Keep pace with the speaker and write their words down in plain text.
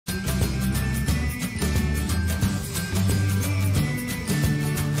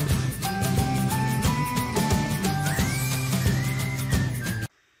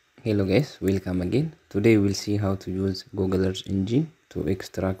Hello guys, welcome again. Today we'll see how to use Google Earth Engine to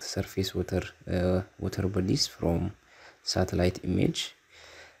extract surface water bodies from satellite image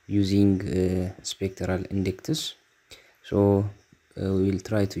using spectral indexes. So we will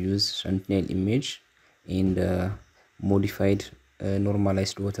try to use Sentinel image and modified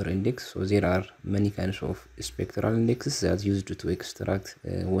normalized water index. So there are many kinds of spectral indexes that are used to extract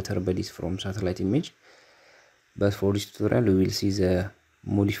water bodies from satellite image. But for this tutorial, we will see the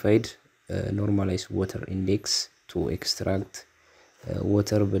modified normalized water index to extract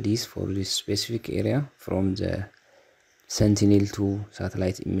water bodies for this specific area from the Sentinel-2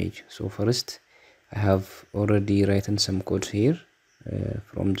 satellite image. So first, I have already written some code here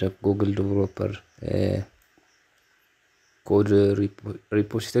from the Google developer code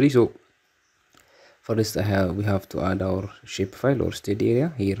repository. So first, we have to add our shapefile or steady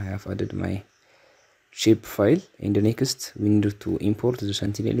area. Here I have added my shape file, and the next we need to import the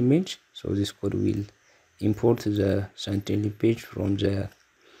Sentinel image. So this code will import the Sentinel image from the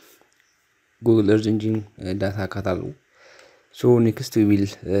Google Earth Engine data catalog. So next we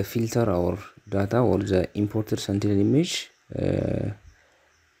will filter our data or the imported Sentinel image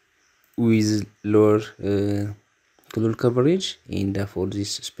with lower color coverage and for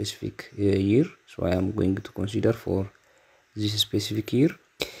this specific year. So I am going to consider for this specific year,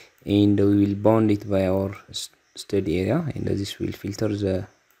 and we will bound it by our steady area, and this will filter the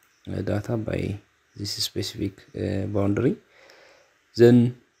data by this specific boundary.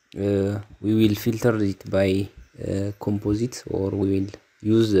 Then we will filter it by composite, or we will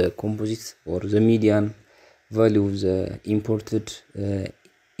use the composite or the median value of the imported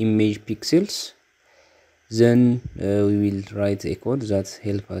image pixels. Then we will write a code that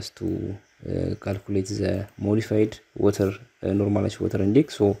help us to calculate the modified normalized water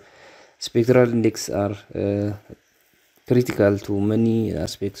index. So spectral index are critical to many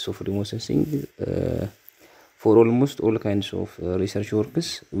aspects of remote sensing. For almost all kinds of research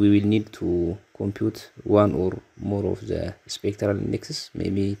works, we will need to compute one or more of the spectral indexes.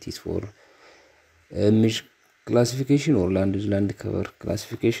 Maybe it is for image classification or land cover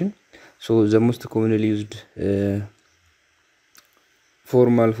classification. So the most commonly used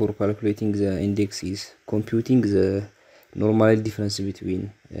formula for calculating the index is computing the normal difference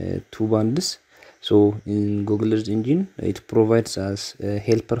between two bands. So in Google Earth Engine, it provides us a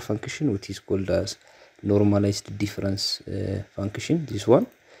helper function which is called as normalized difference function, this one.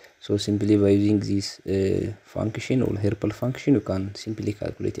 So simply by using this function or helper function, you can simply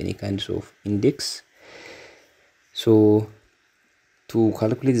calculate any kinds of index. So to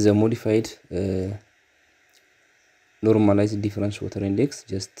calculate the modified normalized difference water index,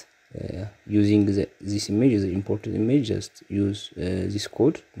 just using this image, the imported image, just use this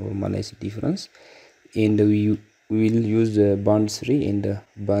code normalized difference, and we will use the band 3 and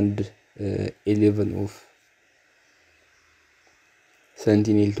band 11 of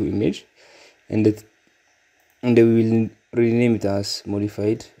Sentinel-2 image, and we will rename it as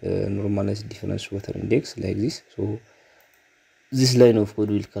modified normalized difference water index, like this. So this line of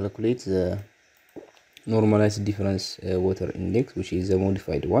code will calculate the normalized difference water index, which is the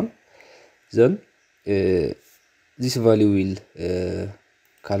modified one. Then this value will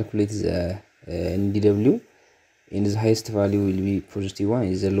calculate the MNDWI, and the highest value will be +1,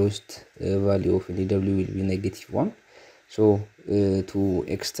 and the lowest value of MNDWI will be -1. So to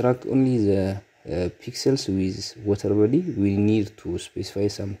extract only the pixels with water body, we need to specify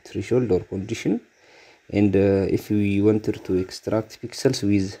some threshold or condition. And if we wanted to extract pixels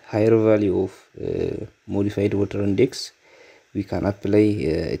with higher value of modified water index, we can apply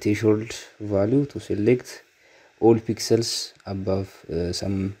a threshold value to select all pixels above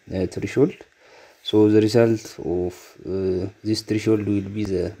some threshold. So the result of this threshold will be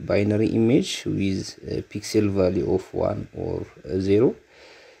the binary image with a pixel value of 1 or 0.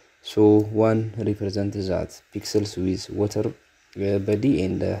 So 1 represents that pixels with water body,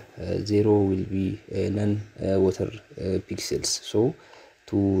 and 0 will be non-water pixels. So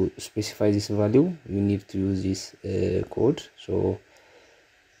to specify this value, you need to use this code. So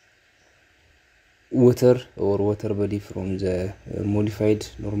water or water body from the modified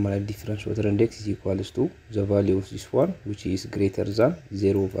normalized difference water index is equals to the value of this one, which is greater than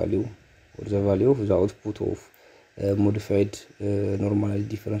 0 value, or the value of the output of modified normalized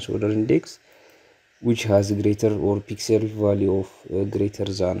difference water index, which has greater or pixel value of greater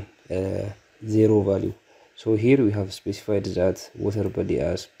than 0 value. So here we have specified that water body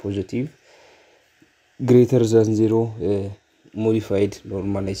as positive, greater than 0 modified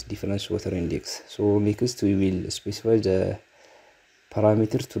normalized difference water index. So next we will specify the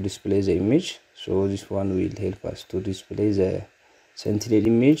parameters to display the image. So this one will help us to display the sentinel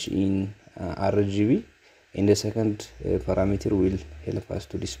image in RGB, and the second parameter will help us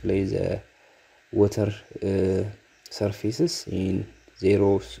to display the water surfaces in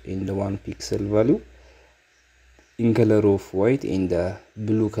zeros in the 1 pixel value in color of white and the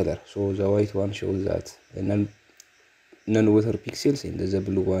blue color. So the white one shows that non-water pixels, and the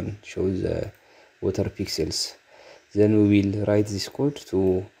blue one shows the water pixels. Then we will write this code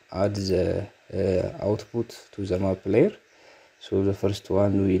to add the output to the map layer. So the first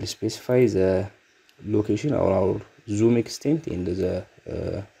one will specify the location or our zoom extent and the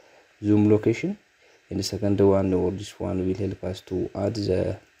zoom location, and the second one, or this one, will help us to add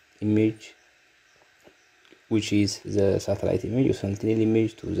the image, which is the satellite image or sentinel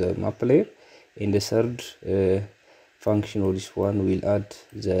image, to the map layer, and the third function, or this one, will add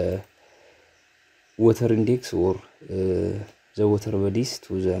the water index or the water bodies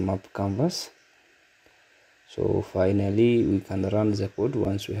to the map canvas. So finally we can run the code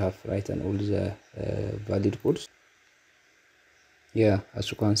once we have written all the valid codes. Yeah, as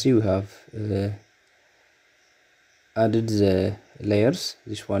you can see, we have added the layers.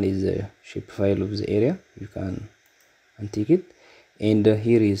 This one is the shapefile of the area, you can untick it, and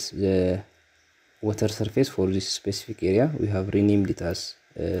here is the water surface for this specific area. We have renamed it as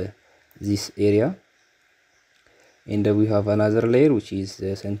this area, and we have another layer which is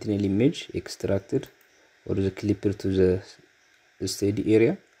the sentinel image extracted, or the clipper to the steady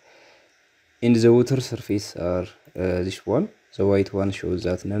area, and the water surface are this one. The white one shows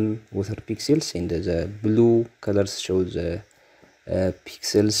that non-water pixels, and the blue colors show the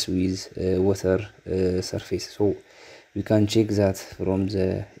pixels with water surface. So we can check that from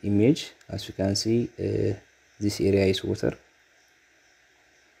the image. As you can see, this area is water.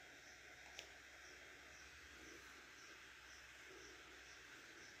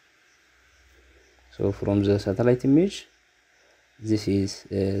 So from the satellite image, this is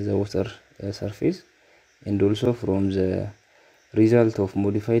the water surface, and also from the result of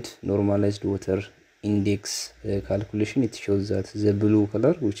modified normalized water index calculation, it shows that the blue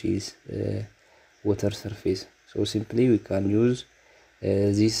color, which is water surface. So simply we can use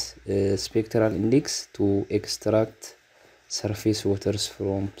this spectral index to extract surface waters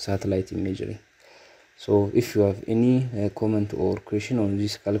from satellite imagery. So if you have any comment or question on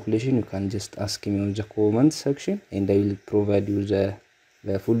this calculation, you can just ask me on the comment section, and I will provide you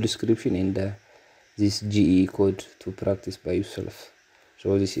the full description and this GE code to practice by yourself.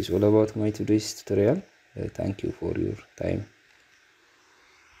 So this is all about my today's tutorial. Thank you for your time.